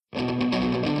Escape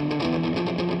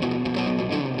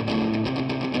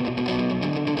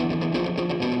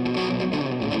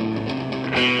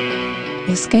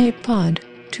Pod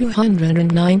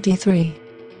 293.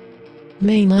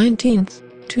 May 19th,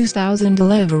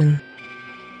 2011.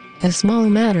 A Small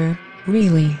Matter,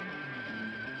 Really.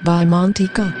 By Monty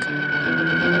Cook.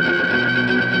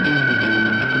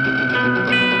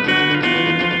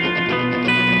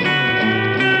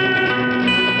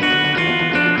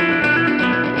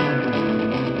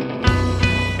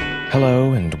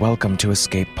 Hello and welcome to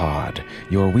Escape Pod,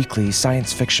 your weekly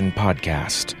science fiction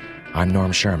podcast. I'm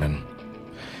Norm Sherman.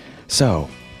 So,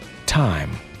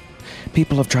 time.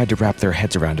 People have tried to wrap their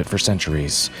heads around it for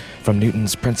centuries, from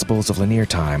Newton's principles of linear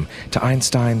time to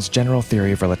Einstein's general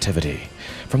theory of relativity,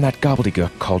 from that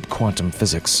gobbledygook called quantum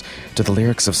physics to the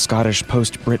lyrics of Scottish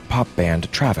post-Brit pop band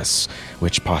Travis,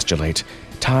 which postulate,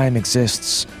 time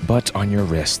exists but on your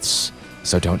wrists,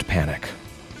 so don't panic.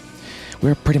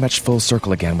 We're pretty much full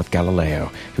circle again with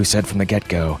Galileo, who said from the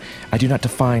get-go, I do not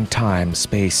define time,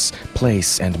 space,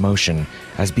 place, and motion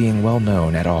as being well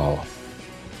known at all.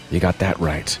 You got that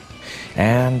right.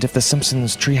 And if The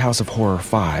Simpsons' Treehouse of Horror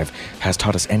 5 has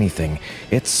taught us anything,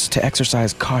 it's to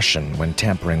exercise caution when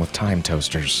tampering with time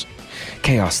toasters.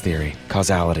 Chaos theory,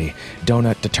 causality,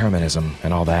 donut determinism,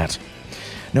 and all that.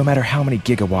 No matter how many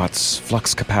gigawatts,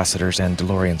 flux capacitors, and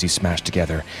DeLoreans you smash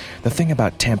together, the thing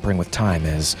about tampering with time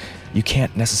is you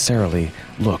can't necessarily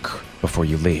look before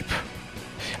you leap.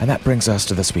 And that brings us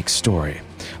to this week's story,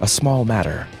 A Small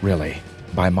Matter, Really,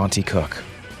 by Monty Cook.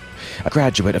 A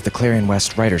graduate of the Clarion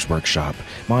West Writers' Workshop,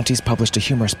 Monty's published a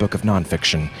humorous book of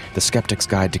nonfiction, The Skeptic's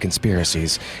Guide to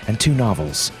Conspiracies, and 2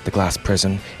 novels, The Glass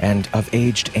Prison and Of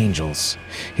Aged Angels.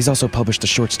 He's also published the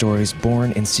short stories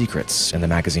Born in Secrets in the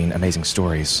magazine Amazing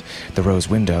Stories, The Rose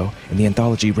Window in the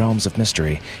anthology Realms of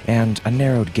Mystery, and A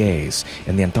Narrowed Gaze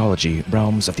in the anthology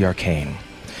Realms of the Arcane.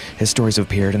 His stories have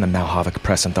appeared in the Malhavik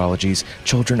Press anthologies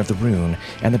Children of the Rune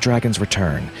and The Dragon's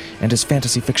Return, and his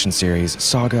fantasy fiction series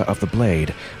Saga of the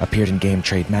Blade appeared in Game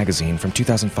Trade magazine from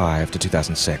 2005 to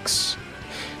 2006.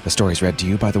 The stories read to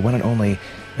you by the one and only,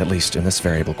 at least in this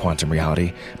variable quantum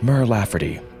reality, Mur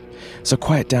Lafferty. So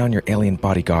quiet down your alien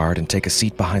bodyguard and take a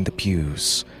seat behind the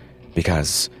pews,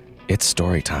 because it's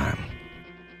story time.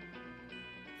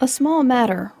 A Small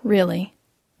Matter, Really,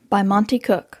 by Monty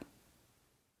Cook.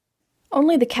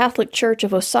 Only the Catholic Church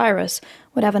of Osiris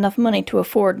would have enough money to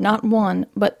afford not one,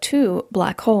 but 2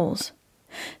 black holes.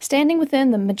 Standing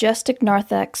within the majestic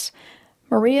narthex,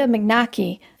 Maria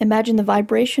Magnacchi imagined the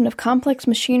vibration of complex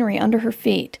machinery under her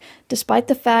feet, despite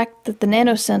the fact that the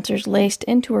nanosensors laced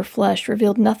into her flesh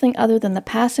revealed nothing other than the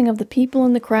passing of the people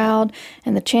in the crowd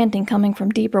and the chanting coming from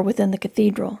deeper within the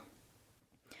cathedral.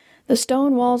 The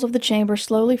stone walls of the chamber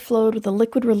slowly flowed with the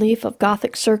liquid relief of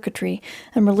Gothic circuitry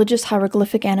and religious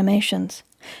hieroglyphic animations.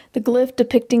 The glyph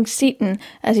depicting Satan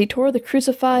as he tore the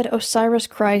crucified Osiris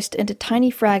Christ into tiny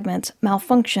fragments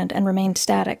malfunctioned and remained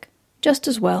static. Just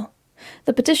as well.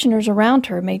 The petitioners around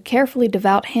her made carefully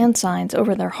devout hand signs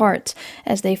over their hearts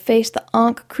as they faced the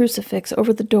Ankh crucifix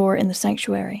over the door in the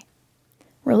sanctuary.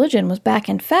 Religion was back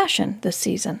in fashion this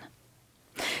season.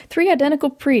 3 identical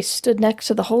priests stood next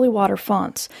to the holy water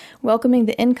fonts, welcoming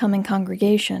the incoming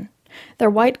congregation. Their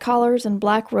white collars and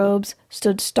black robes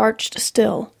stood starched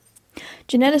still.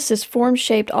 Geneticists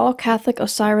form-shaped all Catholic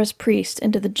Osiris priests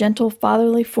into the gentle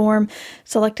fatherly form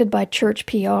selected by church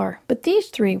PR, but these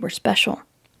 3 were special.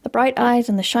 The bright eyes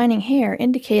and the shining hair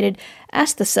indicated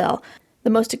Asthacel, the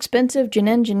most expensive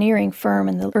genengineering firm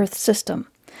in the Earth system.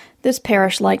 This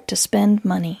parish liked to spend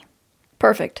money.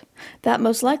 Perfect. That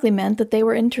most likely meant that they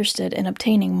were interested in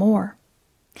obtaining more.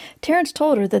 Terence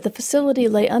told her that the facility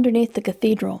lay underneath the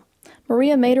cathedral.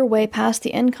 Maria made her way past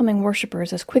the incoming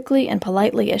worshippers as quickly and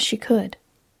politely as she could.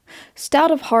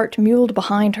 Stout of Heart muled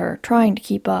behind her, trying to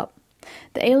keep up.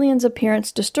 The alien's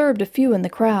appearance disturbed a few in the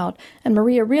crowd, and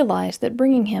Maria realized that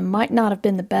bringing him might not have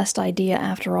been the best idea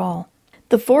after all.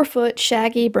 The 4-foot,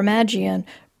 shaggy Brahmagian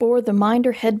bore the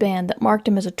minder headband that marked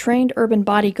him as a trained urban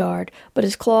bodyguard, but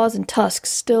his claws and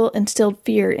tusks still instilled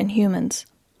fear in humans.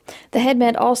 The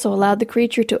headband also allowed the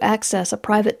creature to access a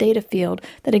private data field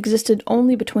that existed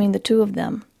only between the 2 of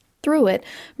them. Through it,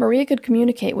 Maria could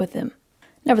communicate with him.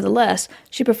 Nevertheless,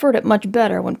 she preferred it much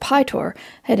better when Pytor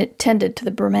had attended to the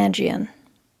Brahmagian.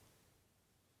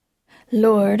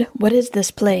 "Lord, what is this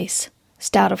place?"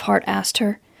 Stout of Heart asked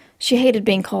her. She hated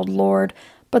being called Lord,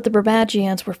 but the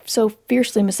Brahmagians were so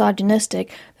fiercely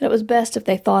misogynistic that it was best if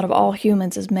they thought of all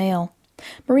humans as male.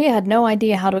 Maria had no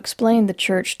idea how to explain the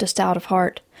church to Stout of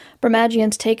Heart.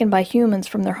 Brahmagians taken by humans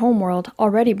from their homeworld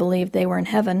already believed they were in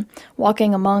heaven,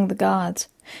 walking among the gods.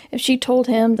 If she told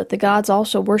him that the gods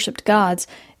also worshipped gods,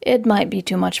 it might be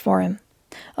too much for him.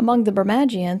 Among the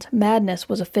Brahmagians, madness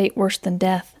was a fate worse than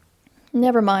death.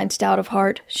 Never mind, stout of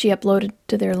heart, she uploaded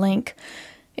to their link.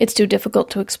 It's too difficult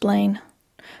to explain.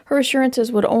 Her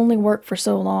assurances would only work for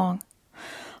so long.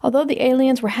 Although the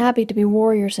aliens were happy to be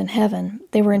warriors in heaven,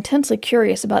 they were intensely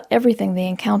curious about everything they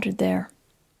encountered there.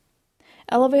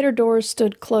 Elevator doors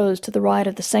stood closed to the right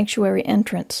of the sanctuary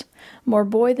entrance. More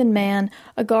boy than man,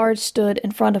 a guard stood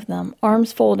in front of them,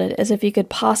 arms folded as if he could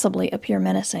possibly appear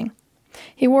menacing.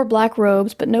 He wore black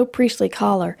robes but no priestly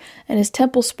collar, and his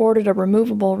temple sported a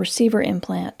removable receiver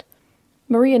implant.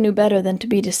 Maria knew better than to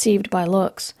be deceived by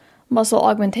looks. Muscle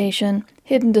augmentation,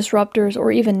 hidden disruptors,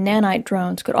 or even nanite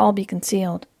drones could all be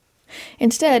concealed.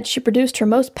 Instead, she produced her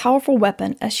most powerful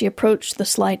weapon as she approached the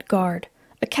slight guard,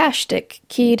 a cash stick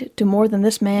keyed to more than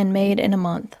this man made in a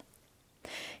month.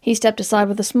 He stepped aside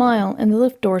with a smile, and the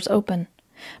lift doors opened.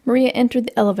 Maria entered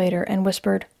the elevator and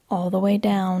whispered, "All the way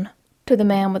down," to the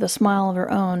man with a smile of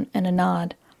her own and a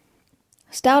nod.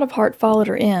 Stout of heart followed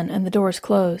her in, and the doors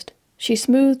closed. She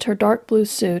smoothed her dark blue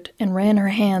suit and ran her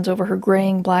hands over her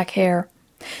graying black hair.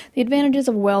 The advantages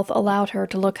of wealth allowed her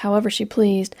to look however she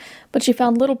pleased, but she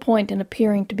found little point in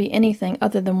appearing to be anything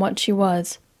other than what she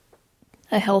was,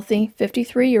 a healthy,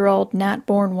 53-year-old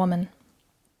Nat-born woman.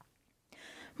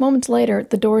 Moments later,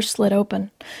 the doors slid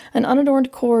open. An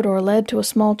unadorned corridor led to a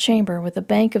small chamber with a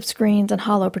bank of screens and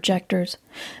hollow projectors.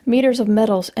 Meters of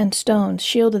metals and stones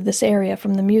shielded this area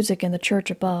from the music in the church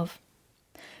above.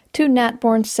 Two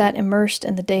Nat-borns sat immersed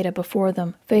in the data before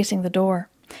them, facing the door.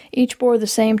 Each bore the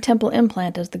same temple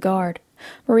implant as the guard.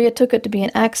 Maria took it to be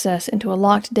an access into a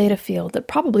locked data field that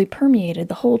probably permeated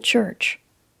the whole church.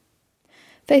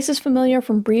 Faces familiar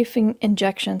from briefing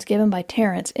injections given by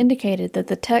Terrence indicated that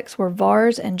the techs were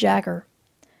Vars and Jagger.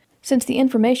 Since the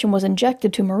information was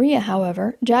injected to Maria,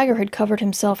 however, Jagger had covered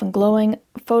himself in glowing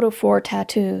photophore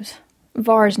tattoos.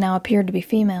 Vars now appeared to be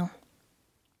female.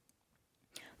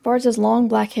 Vars's long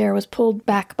black hair was pulled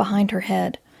back behind her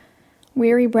head.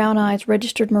 Weary brown eyes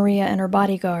registered Maria and her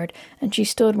bodyguard, and she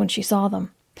stood when she saw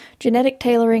them. Genetic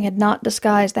tailoring had not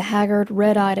disguised the haggard,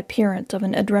 red-eyed appearance of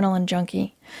an adrenaline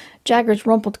junkie. Jagger's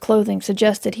rumpled clothing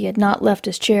suggested he had not left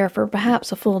his chair for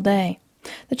perhaps a full day.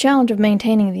 The challenge of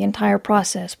maintaining the entire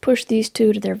process pushed these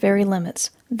two to their very limits.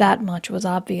 That much was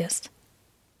obvious.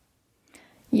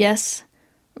 Yes.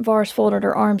 Vars folded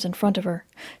her arms in front of her.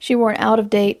 She wore an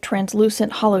out-of-date,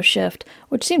 translucent hollow shift,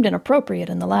 which seemed inappropriate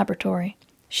in the laboratory.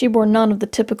 She bore none of the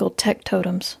typical tech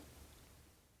totems.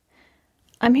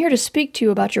 "I'm here to speak to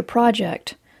you about your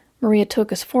project." Maria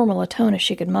took as formal a tone as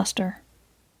she could muster.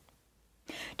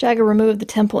 Jagger removed the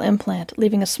temple implant,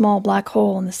 leaving a small black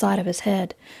hole in the side of his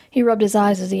head. He rubbed his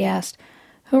eyes as he asked,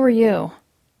 "Who are you?"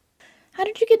 "How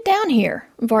did you get down here?"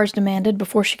 Vars demanded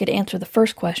before she could answer the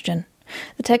first question.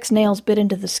 The tech's nails bit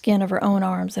into the skin of her own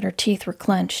arms, and her teeth were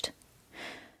clenched.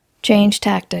 "Change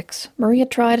tactics." Maria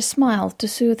tried a smile to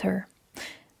soothe her.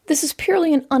 "This is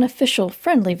purely an unofficial,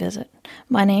 friendly visit.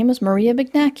 My name is Maria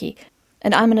Bignacki,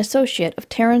 and I'm an associate of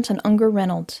Terrence and Unger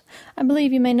Reynolds. I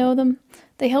believe you may know them.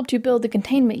 They helped you build the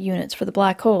containment units for the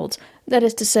black holes, that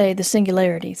is to say, the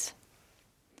singularities."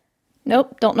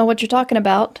 "Nope, don't know what you're talking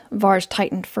about." Vars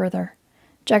tightened further.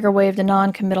 Jagger waved a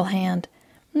non-committal hand.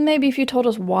 "Maybe if you told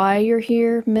us why you're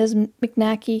here, Ms.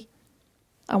 McNackey."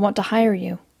 "I want to hire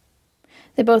you."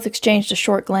 They both exchanged a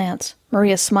short glance.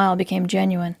 Maria's smile became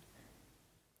genuine.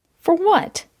 "For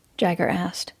what?" Jagger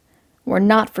asked. "We're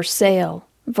not for sale,"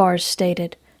 Vars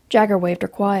stated. Jagger waved her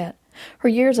quiet. Her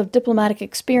years of diplomatic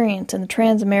experience in the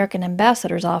Trans-American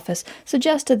Ambassador's office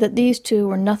suggested that these two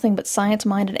were nothing but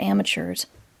science-minded amateurs.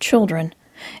 Children.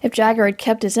 If Jagger had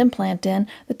kept his implant in,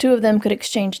 the two of them could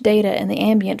exchange data in the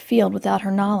ambient field without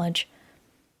her knowledge.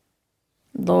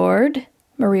 "Lord?"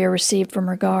 Maria received from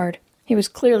her guard. He was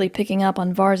clearly picking up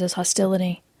on Vars's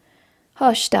hostility.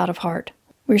 "Hush, stout of heart.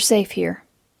 We're safe here."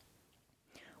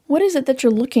 "What is it that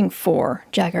you're looking for?"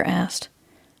 Jagger asked.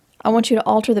 "I want you to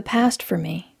alter the past for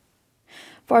me."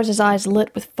 Vars's eyes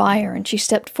lit with fire, and she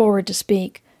stepped forward to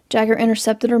speak. Jagger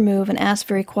intercepted her move and asked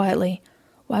very quietly,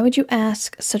 "Why would you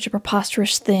ask such a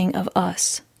preposterous thing of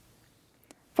us?"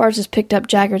 Vars picked up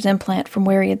Jagger's implant from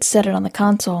where he had set it on the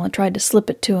console and tried to slip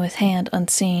it to his hand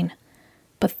unseen.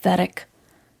 Pathetic.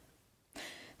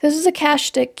 "This is a cash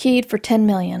stick keyed for 10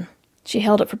 million. She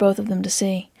held it for both of them to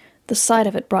see. The sight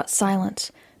of it brought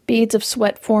silence. Beads of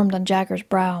sweat formed on Jagger's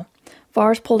brow.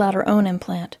 Vars pulled out her own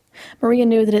implant. Maria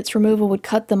knew that its removal would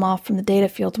cut them off from the data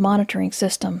field's monitoring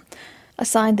system, a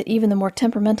sign that even the more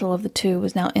temperamental of the two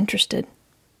was now interested.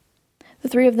 The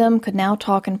three of them could now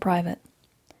talk in private.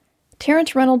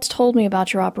 Terrence Reynolds told me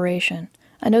about your operation.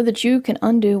 I know that you can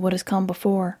undo what has come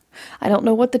before. I don't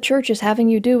know what the church is having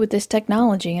you do with this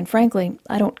technology, and frankly,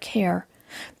 I don't care.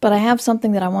 But I have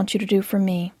something that I want you to do for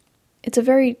me. It's a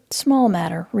very small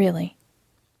matter, really.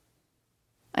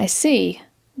 I see.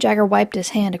 Jagger wiped his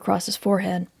hand across his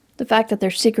forehead. The fact that their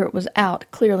secret was out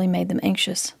clearly made them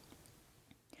anxious.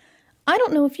 I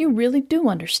don't know if you really do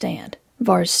understand,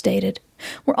 Vars stated.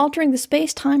 We're altering the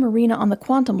space-time arena on the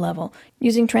quantum level,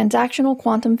 using transactional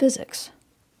quantum physics.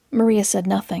 Maria said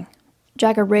nothing.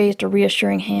 Jagger raised a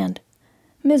reassuring hand.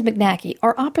 Ms. McNackey,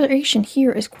 our operation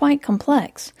here is quite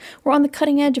complex. We're on the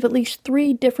cutting edge of at least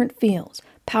 3 different fields: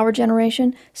 power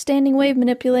generation, standing wave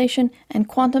manipulation, and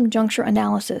quantum juncture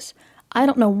analysis. I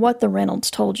don't know what the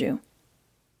Reynolds told you.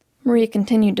 Maria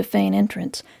continued to feign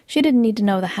interest. She didn't need to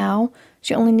know the how.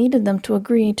 She only needed them to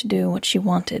agree to do what she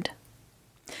wanted.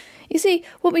 You see,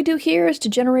 what we do here is to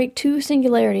generate 2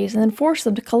 singularities and then force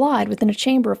them to collide within a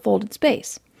chamber of folded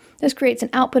space. This creates an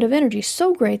output of energy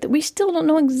so great that we still don't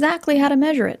know exactly how to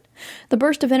measure it. The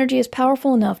burst of energy is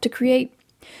powerful enough to create,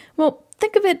 well,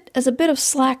 think of it as a bit of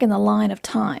slack in the line of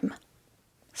time.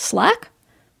 Slack?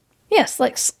 Yes,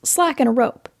 like slack in a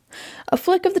rope. A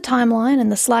flick of the timeline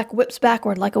and the slack whips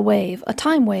backward like a wave, a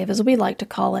time wave as we like to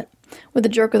call it. With a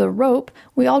jerk of the rope,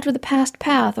 we alter the past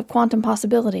path of quantum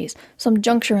possibilities, some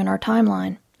juncture in our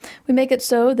timeline. We make it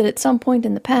so that at some point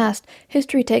in the past,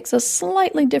 history takes a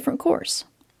slightly different course.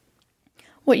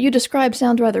 What you describe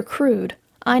sounds rather crude.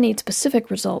 I need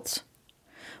specific results.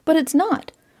 But it's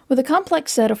not. With a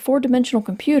complex set of 4-dimensional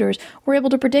computers, we're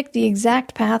able to predict the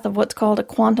exact path of what's called a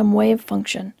quantum wave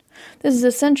function. This is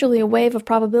essentially a wave of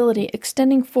probability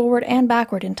extending forward and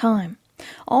backward in time.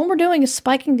 All we're doing is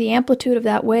spiking the amplitude of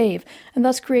that wave, and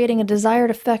thus creating a desired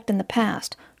effect in the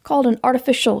past, called an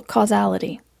artificial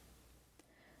causality.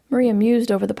 Maria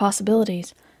mused over the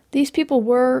possibilities. These people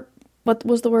were, what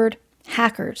was the word?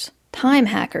 Hackers. Time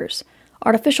hackers.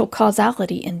 Artificial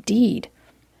causality, indeed.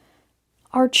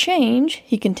 Our change,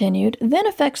 he continued, then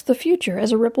affects the future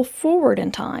as a ripple forward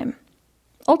in time.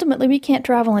 Ultimately, we can't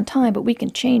travel in time, but we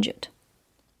can change it.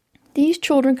 These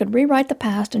children could rewrite the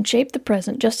past and shape the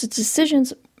present just as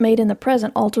decisions made in the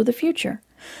present alter the future.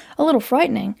 A little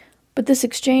frightening, but this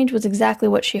exchange was exactly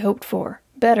what she hoped for.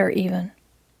 Better, even.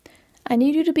 I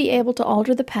need you to be able to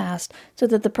alter the past so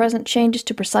that the present changes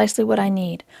to precisely what I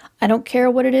need. I don't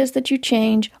care what it is that you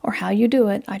change or how you do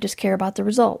it, I just care about the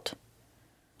result.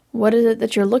 What is it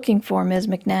that you're looking for, Ms.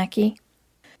 McNackey?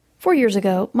 4 years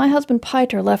ago, my husband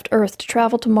Piter left Earth to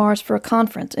travel to Mars for a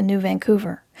conference in New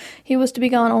Vancouver. He was to be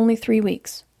gone only 3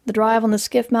 weeks. The drive on the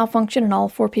skiff malfunctioned and all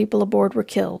 4 people aboard were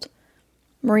killed.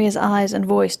 Maria's eyes and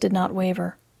voice did not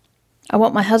waver. I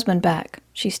want my husband back,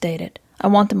 she stated. I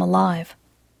want him alive.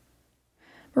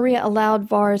 Maria allowed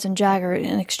Vars and Jagger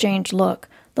an exchanged look,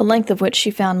 the length of which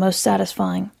she found most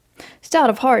satisfying.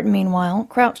 Stout of heart, meanwhile,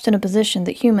 crouched in a position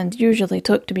that humans usually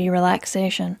took to be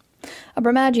relaxation. A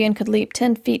Brahmagian could leap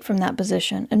 10 feet from that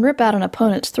position and rip out an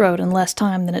opponent's throat in less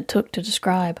time than it took to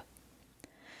describe.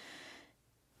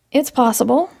 It's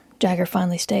possible, Jagger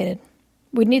finally stated.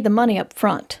 We'd need the money up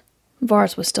front.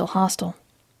 Vars was still hostile.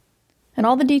 And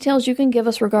all the details you can give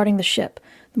us regarding the ship.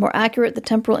 The more accurate the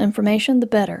temporal information, the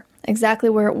better. Exactly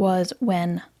where it was,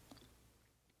 when.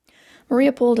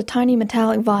 Maria pulled a tiny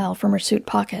metallic vial from her suit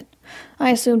pocket. I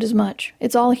assumed as much.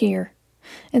 It's all here.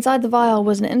 Inside the vial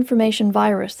was an information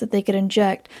virus that they could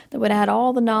inject that would add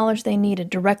all the knowledge they needed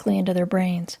directly into their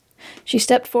brains. She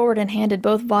stepped forward and handed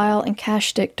both vial and cash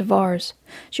stick to Vars.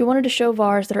 She wanted to show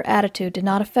Vars that her attitude did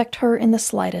not affect her in the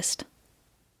slightest.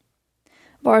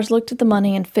 Vars looked at the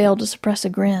money and failed to suppress a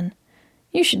grin.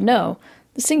 You should know,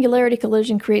 the singularity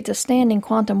collision creates a standing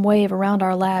quantum wave around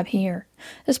our lab here.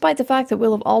 Despite the fact that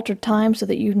we'll have altered time so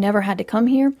that you've never had to come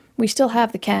here, we still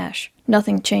have the cash.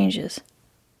 Nothing changes.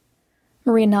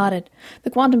 Maria nodded.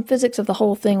 The quantum physics of the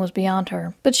whole thing was beyond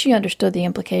her, but she understood the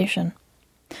implication.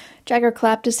 Jagger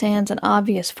clapped his hands in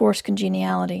obvious forced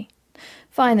congeniality.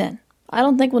 Fine then. I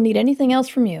don't think we'll need anything else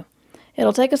from you.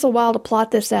 It'll take us a while to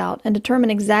plot this out and determine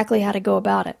exactly how to go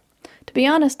about it. To be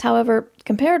honest, however,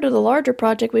 compared to the larger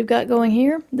project we've got going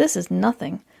here, this is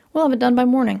nothing. We'll have it done by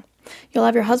morning. You'll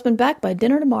have your husband back by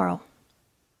dinner tomorrow.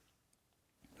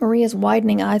 Maria's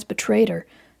widening eyes betrayed her.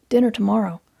 Dinner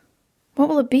tomorrow. What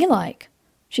will it be like?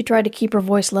 She tried to keep her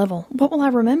voice level. What will I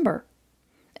remember?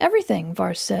 Everything,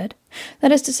 Vars said.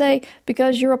 That is to say,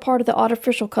 because you're a part of the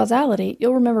artificial causality,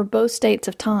 you'll remember both states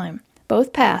of time,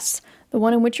 both pasts, the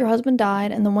one in which your husband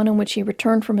died and the one in which he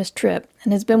returned from his trip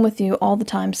and has been with you all the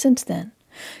time since then.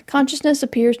 Consciousness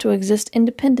appears to exist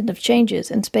independent of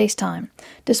changes in space-time,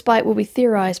 despite what we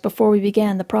theorized before we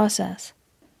began the process.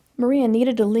 Maria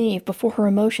needed to leave before her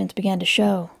emotions began to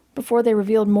show, before they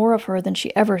revealed more of her than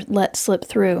she ever let slip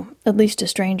through, at least to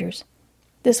strangers.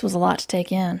 This was a lot to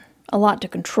take in, a lot to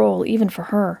control, even for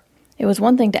her. It was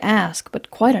one thing to ask, but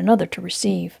quite another to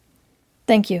receive.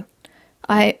 Thank you.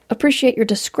 I appreciate your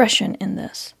discretion in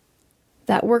this.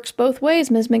 That works both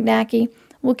ways, Ms. McNackey.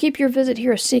 We'll keep your visit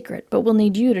here a secret, but we'll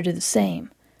need you to do the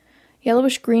same.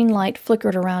 Yellowish-green light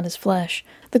flickered around his flesh.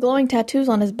 The glowing tattoos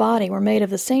on his body were made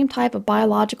of the same type of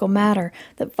biological matter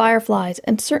that fireflies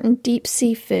and certain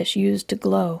deep-sea fish used to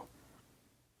glow.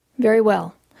 Very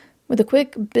well. With a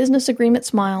quick, business agreement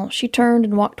smile, she turned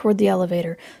and walked toward the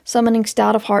elevator, summoning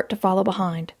Stout of Heart to follow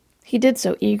behind. He did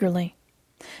so eagerly.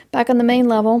 Back on the main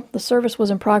level, the service was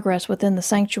in progress within the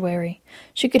sanctuary.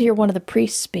 She could hear one of the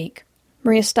priests speak.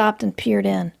 Maria stopped and peered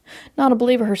in. Not a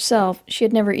believer herself, she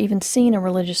had never even seen a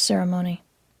religious ceremony.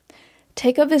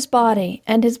 "Take of his body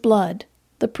and his blood,"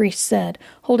 the priest said,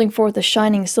 holding forth a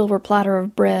shining silver platter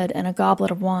of bread and a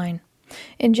goblet of wine.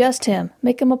 "Ingest him,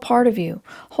 make him a part of you.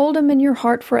 Hold him in your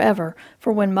heart forever,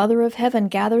 for when Mother of Heaven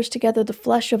gathers together the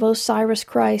flesh of Osiris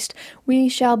Christ, we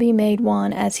shall be made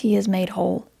one as he is made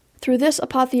whole. Through this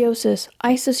apotheosis,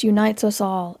 Isis unites us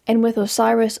all, and with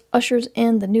Osiris ushers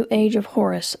in the new age of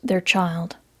Horus, their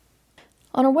child."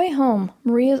 On her way home,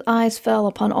 Maria's eyes fell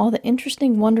upon all the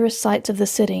interesting, wondrous sights of the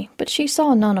city, but she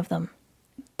saw none of them.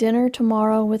 Dinner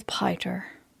tomorrow with Piter.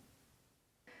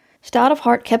 Stout of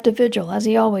Heart kept a vigil, as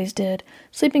he always did,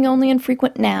 sleeping only in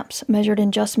frequent naps, measured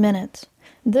in just minutes.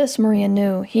 This, Maria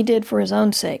knew, he did for his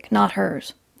own sake, not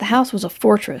hers. The house was a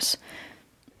fortress.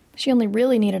 She only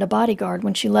really needed a bodyguard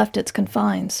when she left its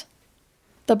confines.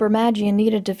 The Bermagian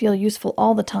needed to feel useful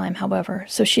all the time, however,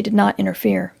 so she did not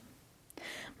interfere.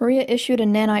 Maria issued a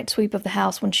nanite sweep of the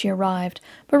house when she arrived,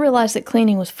 but realized that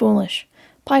cleaning was foolish.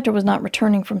 Piter was not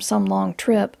returning from some long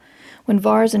trip. When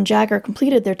Vars and Jagger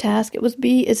completed their task, it would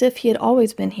be as if he had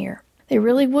always been here. They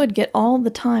really would get all the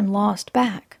time lost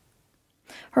back.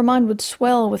 Her mind would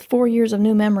swell with 4 years of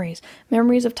new memories,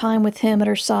 memories of time with him at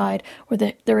her side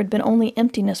where there had been only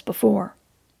emptiness before.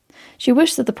 She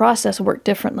wished that the process worked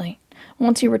differently.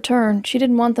 Once he returned, she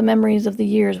didn't want the memories of the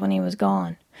years when he was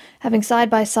gone. Having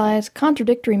side-by-sides,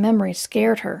 contradictory memories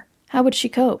scared her. How would she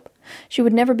cope? She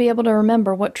would never be able to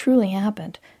remember what truly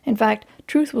happened. In fact,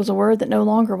 truth was a word that no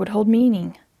longer would hold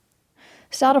meaning.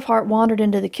 Stout of Heart wandered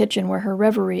into the kitchen where her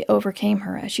reverie overcame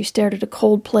her as she stared at a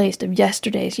cold plate of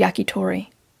yesterday's yakitori.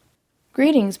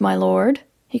 "Greetings, my lord,"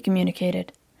 he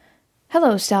communicated.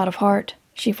 "Hello, Stout of Heart."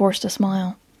 She forced a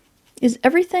smile. "Is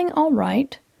everything all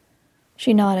right?"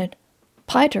 She nodded.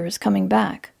 "Piter is coming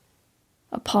back."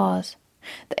 A pause.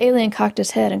 The alien cocked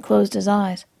his head and closed his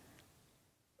eyes.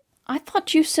 "I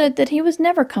thought you said that he was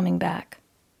never coming back."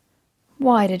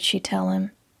 Why did she tell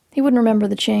him? He wouldn't remember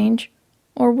the change.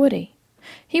 Or would he?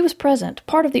 He was present,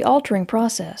 part of the altering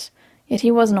process, yet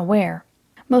he wasn't aware.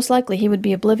 Most likely he would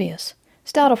be oblivious.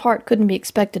 Stout of Heart couldn't be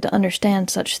expected to understand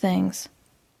such things.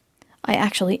 "I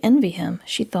actually envy him,"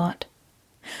 she thought.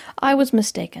 "I was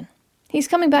mistaken. He's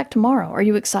coming back tomorrow. Are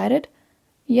you excited?"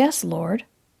 "Yes, Lord."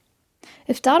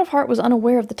 If Stout of Heart was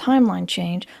unaware of the timeline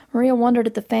change, Maria wondered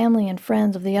at the family and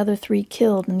friends of the other 3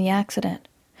 killed in the accident.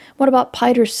 What about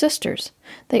Piter's sisters?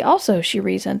 They also, she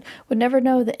reasoned, would never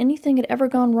know that anything had ever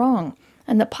gone wrong,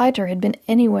 and that Piter had been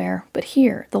anywhere but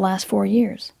here the last 4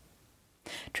 years.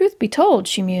 Truth be told,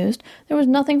 she mused, there was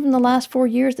nothing from the last 4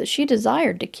 years that she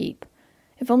desired to keep.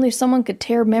 If only someone could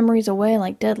tear memories away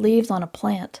like dead leaves on a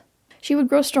plant. She would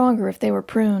grow stronger if they were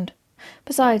pruned.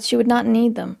 Besides, she would not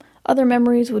need them. Other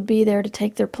memories would be there to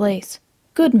take their place.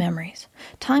 Good memories.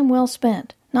 Time well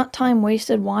spent, not time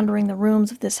wasted wandering the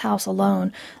rooms of this house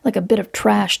alone, like a bit of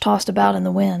trash tossed about in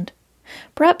the wind.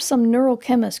 Perhaps some neural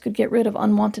chemist could get rid of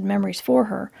unwanted memories for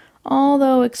her,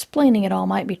 although explaining it all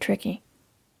might be tricky.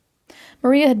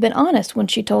 Maria had been honest when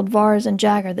she told Vars and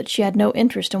Jagger that she had no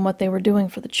interest in what they were doing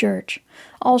for the church.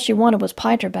 All she wanted was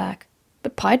Piter back.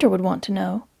 But Piter would want to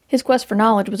know. His quest for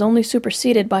knowledge was only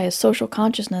superseded by his social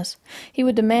consciousness. He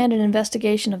would demand an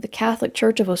investigation of the Catholic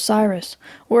Church of Osiris,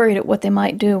 worried at what they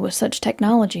might do with such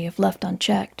technology if left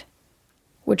unchecked.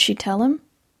 Would she tell him?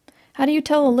 How do you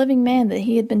tell a living man that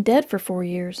he had been dead for 4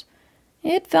 years?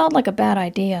 It felt like a bad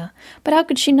idea, but how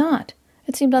could she not?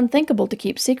 It seemed unthinkable to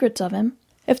keep secrets of him.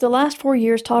 If the last 4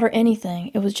 years taught her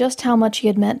anything, it was just how much he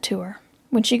had meant to her.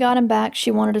 When she got him back,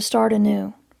 she wanted to start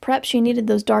anew. Perhaps she needed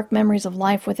those dark memories of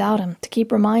life without him to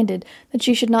keep reminded that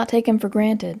she should not take him for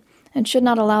granted, and should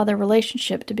not allow their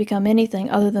relationship to become anything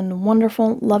other than the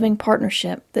wonderful, loving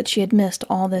partnership that she had missed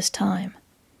all this time.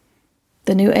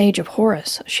 The new age of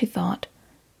Horus, she thought.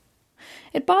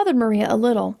 It bothered Maria a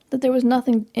little that there was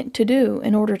nothing to do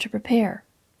in order to prepare.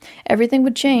 Everything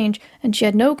would change, and she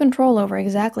had no control over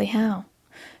exactly how.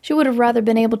 She would have rather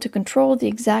been able to control the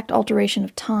exact alteration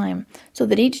of time, so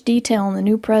that each detail in the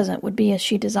new present would be as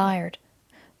she desired.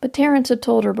 But Terence had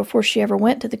told her before she ever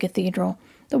went to the cathedral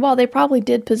that while they probably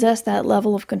did possess that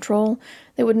level of control,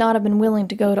 they would not have been willing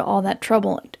to go to all that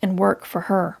trouble and work for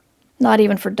her, not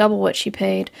even for double what she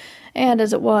paid, and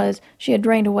as it was, she had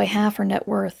drained away half her net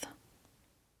worth.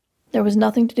 There was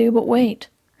nothing to do but wait.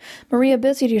 Maria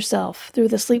busied herself through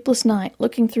the sleepless night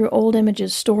looking through old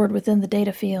images stored within the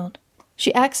data field.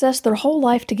 She accessed their whole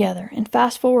life together and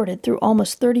fast-forwarded through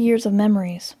almost 30 years of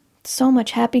memories. So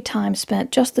much happy time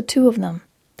spent, just the two of them.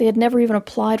 They had never even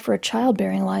applied for a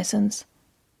childbearing license.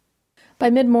 By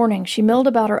mid-morning, she milled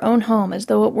about her own home as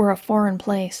though it were a foreign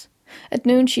place. At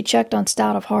noon, she checked on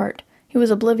Stout of Heart. He was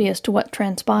oblivious to what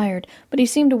transpired, but he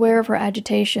seemed aware of her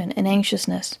agitation and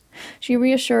anxiousness. She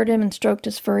reassured him and stroked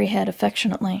his furry head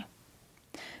affectionately.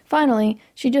 Finally,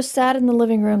 she just sat in the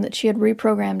living room that she had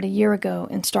reprogrammed a year ago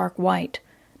in stark white.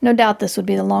 No doubt this would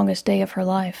be the longest day of her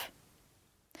life.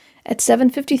 At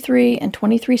 7:53 and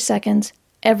 23 seconds,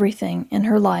 everything in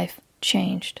her life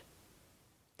changed.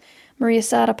 Maria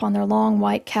sat upon their long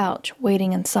white couch,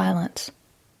 waiting in silence.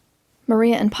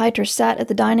 Maria and Peiter sat at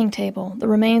the dining table, the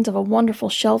remains of a wonderful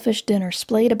shellfish dinner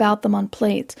splayed about them on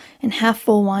plates and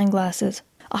half-full wineglasses.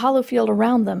 A hollow field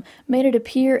around them made it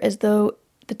appear as though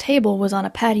the table was on a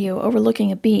patio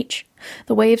overlooking a beach.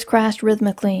 The waves crashed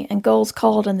rhythmically, and gulls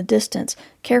called in the distance,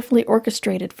 carefully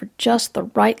orchestrated for just the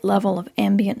right level of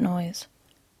ambient noise.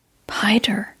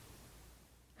 Peiter.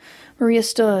 Maria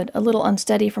stood, a little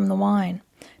unsteady from the wine.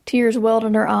 Tears welled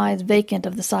in her eyes, vacant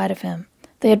of the sight of him.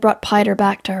 They had brought Peiter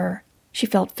back to her. She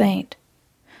felt faint.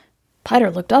 Peiter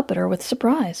looked up at her with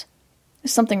surprise.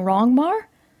 Is something wrong, Mar?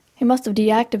 He must have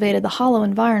deactivated the hollow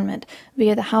environment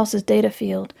via the house's data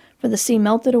field, for the sea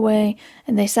melted away,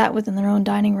 and they sat within their own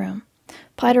dining room.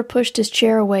 Peiter pushed his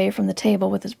chair away from the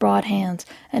table with his broad hands,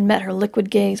 and met her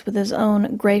liquid gaze with his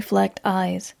own gray-flecked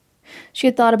eyes. She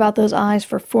had thought about those eyes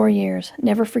for 4 years,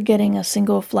 never forgetting a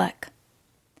single fleck.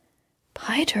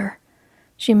 Peiter,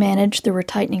 she managed through her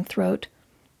tightening throat.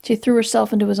 She threw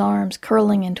herself into his arms,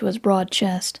 curling into his broad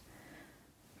chest.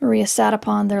 Maria sat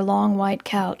upon their long white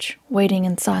couch, waiting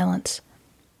in silence.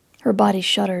 Her body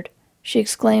shuddered. She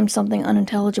exclaimed something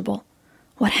unintelligible.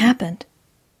 What happened?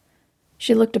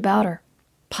 She looked about her.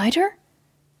 Peiter?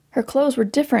 Her clothes were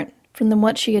different from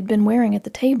what she had been wearing at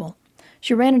the table.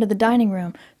 She ran into the dining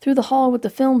room, through the hall with the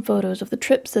film photos of the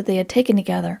trips that they had taken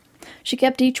together. She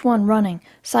kept each one running,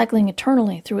 cycling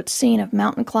eternally through its scene of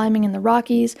mountain climbing in the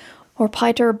Rockies, or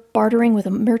Peiter bartering with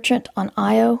a merchant on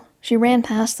Io. She ran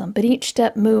past them, but each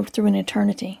step moved through an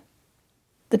eternity.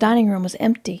 The dining room was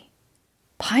empty.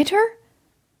 Peiter?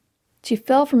 She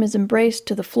fell from his embrace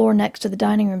to the floor next to the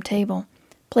dining room table.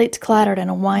 Plates clattered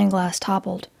and a wine glass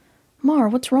toppled. Mar,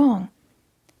 what's wrong?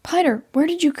 Peiter, where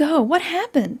did you go? What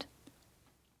happened?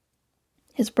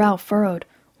 His brow furrowed.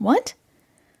 What?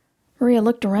 Maria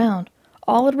looked around.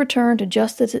 All had returned to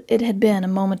just as it had been a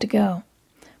moment ago.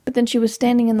 But then she was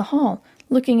standing in the hall,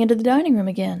 looking into the dining room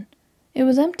again. It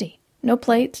was empty. No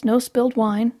plates, no spilled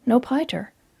wine, no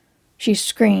Peiter. She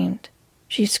screamed.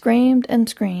 She screamed and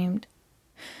screamed.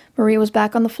 Maria was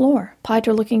back on the floor,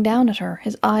 Peiter looking down at her,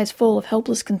 his eyes full of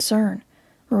helpless concern.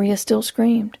 Maria still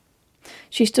screamed.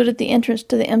 She stood at the entrance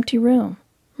to the empty room.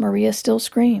 Maria still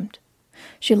screamed.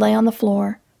 She lay on the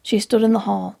floor. She stood in the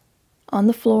hall. On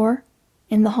the floor,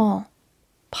 in the hall.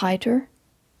 Peiter?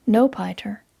 No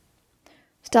Peiter.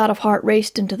 Stout of Heart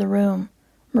raced into the room.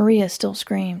 Maria still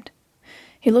screamed.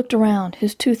 He looked around,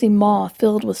 his toothy maw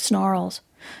filled with snarls.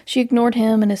 She ignored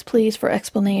him and his pleas for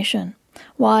explanation.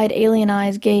 Wide, alien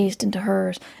eyes gazed into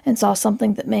hers and saw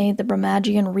something that made the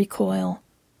Brahmagian recoil.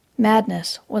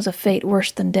 Madness was a fate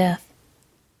worse than death.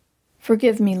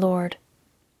 Forgive me, Lord.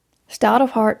 Stout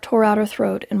of Heart tore out her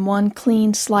throat in one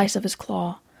clean slice of his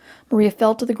claw. Maria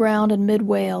fell to the ground in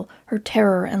mid-wail, her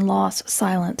terror and loss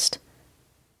silenced.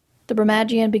 The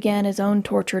Brahmagian began his own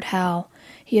tortured howl.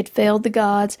 He had failed the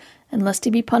gods, and lest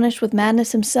he be punished with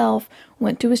madness himself,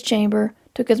 went to his chamber,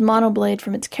 took his monoblade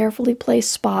from its carefully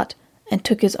placed spot, and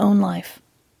took his own life.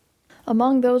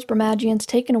 Among those Brahmagians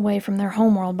taken away from their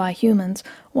homeworld by humans,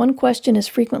 one question is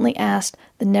frequently asked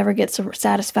that never gets a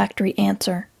satisfactory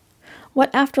answer.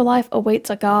 What afterlife awaits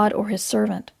a god or his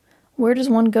servant? Where does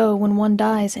one go when one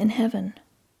dies in heaven?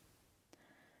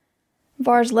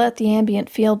 Vars let the ambient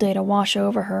field data wash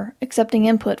over her, accepting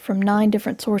input from 9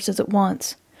 different sources at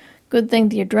once. Good thing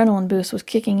the adrenaline boost was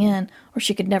kicking in, or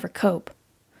she could never cope.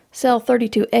 Cell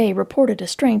 32A reported a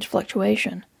strange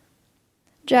fluctuation.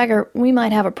 Jagger, we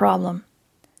might have a problem.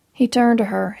 He turned to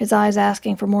her, his eyes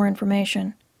asking for more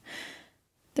information.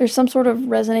 There's some sort of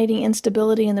resonating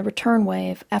instability in the return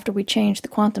wave after we change the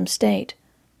quantum state.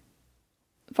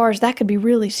 Vars, that could be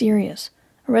really serious.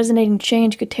 A resonating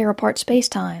change could tear apart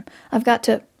space-time. I've got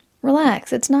to...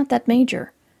 Relax, it's not that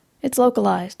major. It's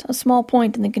localized, a small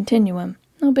point in the continuum.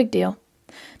 No big deal.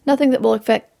 Nothing that will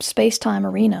affect space-time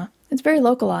arena. It's very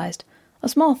localized. A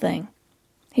small thing.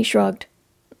 He shrugged.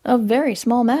 A very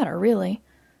small matter, really.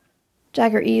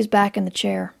 Jagger eased back in the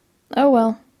chair. Oh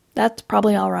well, that's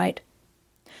probably all right.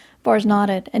 Vars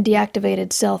nodded and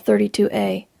deactivated cell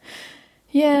 32A.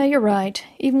 Yeah, you're right.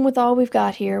 Even with all we've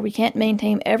got here, we can't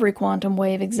maintain every quantum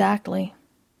wave exactly.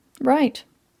 Right.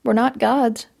 We're not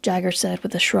gods, Jagger said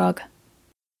with a shrug.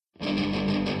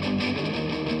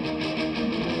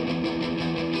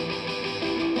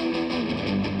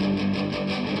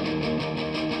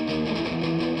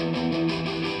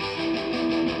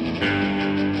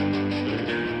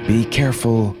 Be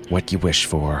careful what you wish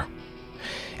for.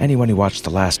 Anyone who watched the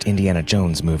last Indiana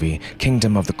Jones movie,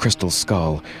 Kingdom of the Crystal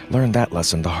Skull, learned that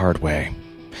lesson the hard way.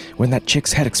 When that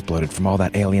chick's head exploded from all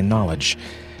that alien knowledge.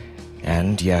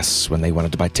 And yes, when they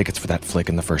wanted to buy tickets for that flick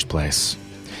in the first place.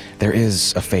 There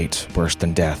is a fate worse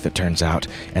than death, it turns out,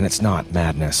 and it's not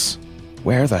madness.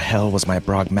 Where the hell was my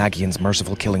Brogmagian's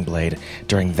merciful killing blade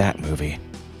during that movie?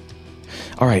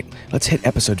 Alright, let's hit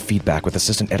episode feedback with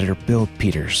assistant editor Bill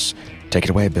Peters. Take it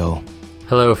away, Bill.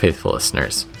 Hello, faithful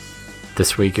listeners.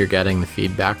 This week you're getting the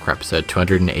feedback for episode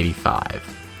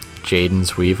 285,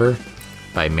 Jaden's Weaver,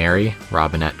 by Mary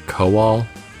Robinette Kowal,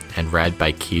 and read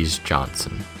by Keys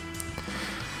Johnson.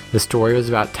 The story was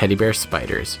about teddy bear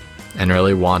spiders, and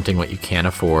really wanting what you can't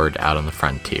afford out on the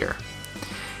frontier.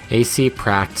 A.C.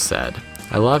 Pratt said,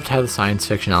 I loved how the science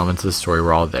fiction elements of the story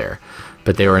were all there,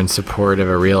 but they were in support of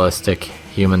a realistic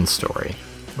human story,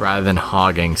 rather than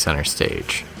hogging center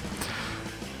stage.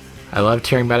 I loved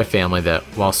hearing about a family that,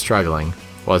 while struggling,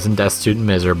 wasn't destitute and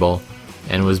miserable,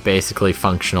 and was basically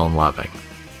functional and loving.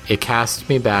 It cast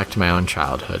me back to my own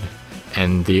childhood,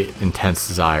 and the intense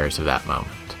desires of that moment.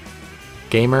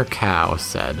 Gamer Cow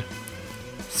said,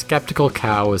 Skeptical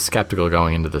Cow was skeptical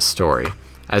going into the story,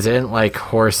 as I didn't like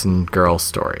horse and girl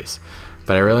stories,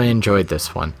 but I really enjoyed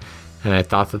this one, and I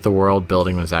thought that the world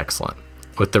building was excellent,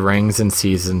 with the rings and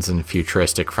seasons and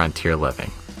futuristic frontier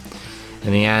living.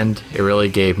 In the end, it really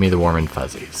gave me the warm and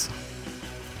fuzzies.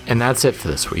 And that's it for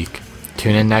this week.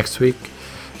 Tune in next week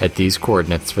at these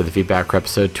coordinates for the feedback for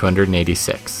episode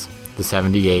 286, the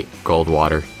 78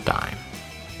 Goldwater Dime.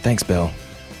 Thanks, Bill.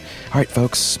 Alright,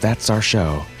 folks, that's our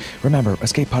show. Remember,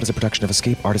 Escape Pod is a production of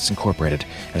Escape Artists Incorporated,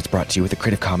 and it's brought to you with a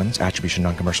Creative Commons Attribution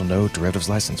Non-Commercial No Derivatives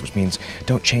License, which means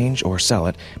don't change or sell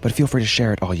it, but feel free to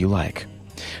share it all you like.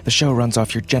 The show runs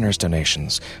off your generous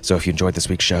donations, so if you enjoyed this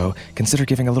week's show, consider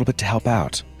giving a little bit to help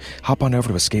out. Hop on over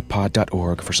to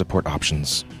escapepod.org for support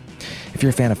options. If you're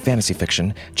a fan of fantasy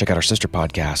fiction, check out our sister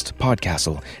podcast,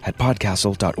 Podcastle, at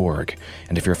podcastle.org.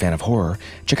 And if you're a fan of horror,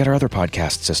 check out our other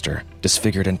podcast sister,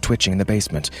 Disfigured and Twitching in the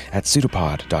Basement, at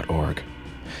pseudopod.org.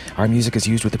 Our music is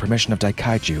used with the permission of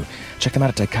Daikaiju. Check them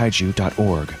out at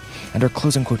daikaiju.org. And our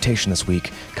closing quotation this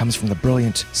week comes from the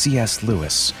brilliant C.S.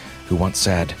 Lewis, who once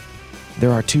said,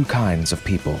 There are two kinds of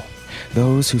people,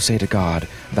 those who say to God,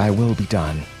 Thy will be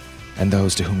done, and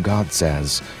those to whom God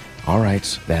says, All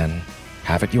right, then,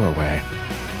 have it your way.